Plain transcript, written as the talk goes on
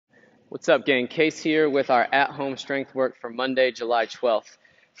What's up, gang? Case here with our at-home strength work for Monday, July 12th.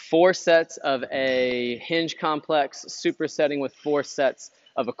 4 sets of a hinge complex, supersetting with 4 sets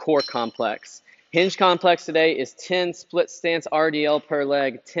of a core complex. Hinge complex today is 10 split stance RDL per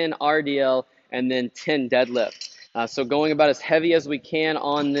leg, 10 RDL, and then 10 deadlift. So going about as heavy as we can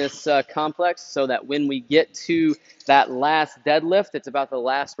on this complex so that when we get to that last deadlift, it's about the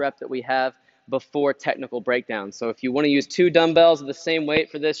last rep that we have before technical breakdown. So if you want to use 2 dumbbells of the same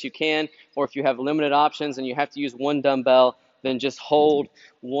weight for this, you can, or if you have limited options and you have to use 1 dumbbell, then just hold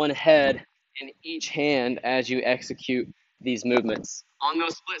 1 head in each hand as you execute these movements. On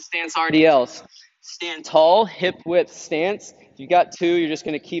those split stance RDLs, stand tall, hip width stance. If you got 2, you're just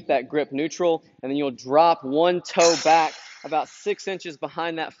going to keep that grip neutral, and then you'll drop 1 toe back about 6 inches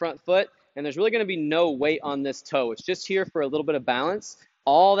behind that front foot, and there's really going to be no weight on this toe. It's just here for a little bit of balance.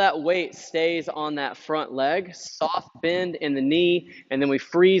 All that weight stays on that front leg, soft bend in the knee, and then we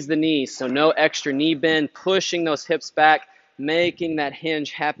freeze the knee, so no extra knee bend, pushing those hips back, making that hinge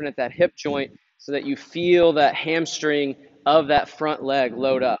happen at that hip joint so that you feel that hamstring of that front leg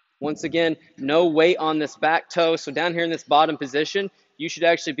load up. Once again, no weight on this back toe, so down here in this bottom position, you should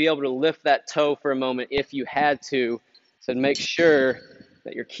actually be able to lift that toe for a moment if you had to, so make sure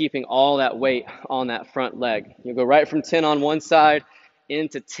that you're keeping all that weight on that front leg. You'll go right from 10 on one side,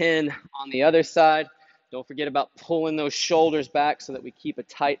 into 10 on the other side. Don't forget about pulling those shoulders back so that we keep a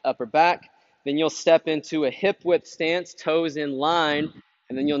tight upper back. Then you'll step into a hip width stance, toes in line,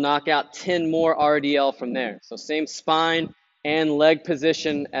 and then you'll knock out 10 more RDL from there. So same spine and leg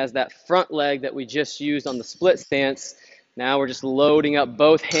position as that front leg that we just used on the split stance. Now we're just loading up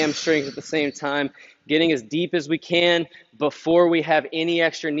both hamstrings at the same time, getting as deep as we can before we have any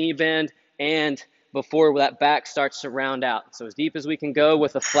extra knee bend and before that back starts to round out. So as deep as we can go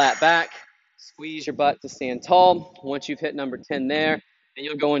with a flat back, squeeze your butt to stand tall. Once you've hit number 10 there, then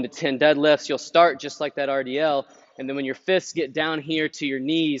you'll go into 10 deadlifts. You'll start just like that RDL, and then when your fists get down here to your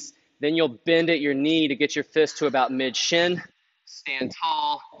knees, then you'll bend at your knee to get your fist to about mid-shin. Stand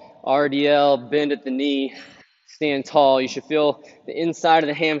tall, RDL, bend at the knee, stand tall. You should feel the inside of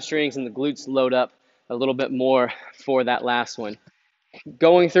the hamstrings and the glutes load up a little bit more for that last one.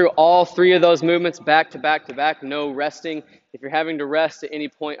 Going through all 3 of those movements back to back to back, no resting. If you're having to rest at any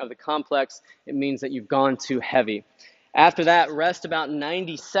point of the complex, it means that you've gone too heavy. After that, rest about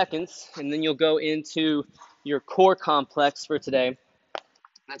 90 seconds, and then you'll go into your core complex for today.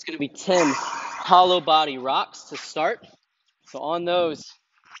 That's going to be 10 hollow body rocks to start. So on those,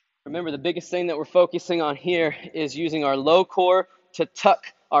 remember the biggest thing that we're focusing on here is using our low core to tuck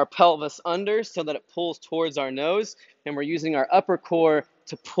our pelvis under so that it pulls towards our nose, and we're using our upper core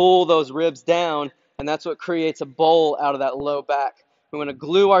to pull those ribs down, and that's what creates a bowl out of that low back. We want to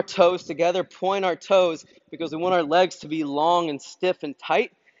glue our toes together, point our toes, because we want our legs to be long and stiff and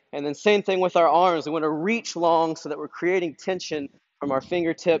tight, and then same thing with our arms. We want to reach long so that we're creating tension from our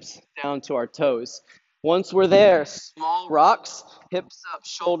fingertips down to our toes. Once we're there, small rocks, hips up,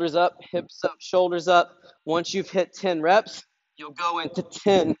 shoulders up, hips up, shoulders up. Once you've hit 10 reps, you'll go into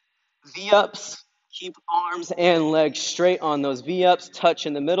 10 V-ups. Keep arms and legs straight on those V-ups, touch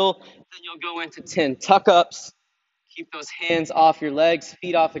in the middle. Then you'll go into 10 tuck-ups. Keep those hands off your legs,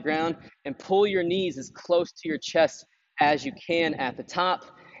 feet off the ground, and pull your knees as close to your chest as you can at the top.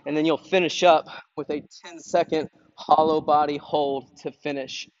 And then you'll finish up with a 10-second hollow body hold to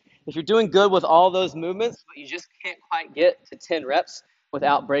finish. If you're doing good with all those movements, but you just can't quite get to 10 reps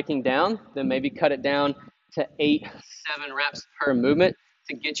without breaking down, then maybe cut it down to 8, 7 reps per movement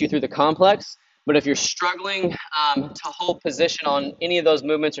to get you through the complex. But if you're struggling to hold position on any of those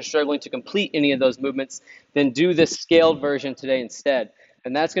movements or struggling to complete any of those movements, then do this scaled version today instead.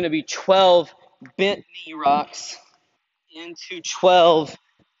 And that's going to be 12 bent knee rocks into 12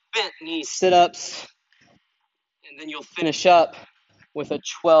 bent knee sit-ups. And then you'll finish up with a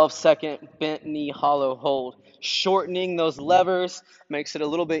 12-second bent knee hollow hold. Shortening those levers makes it a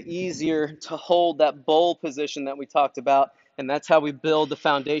little bit easier to hold that bowl position that we talked about, and that's how we build the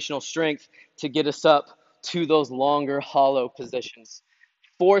foundational strength to get us up to those longer hollow positions.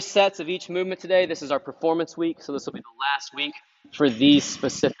 4 sets of each movement today. This is our performance week, so this will be the last week for these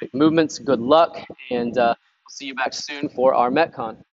specific movements. Good luck, and we'll see you back soon for our Metcon.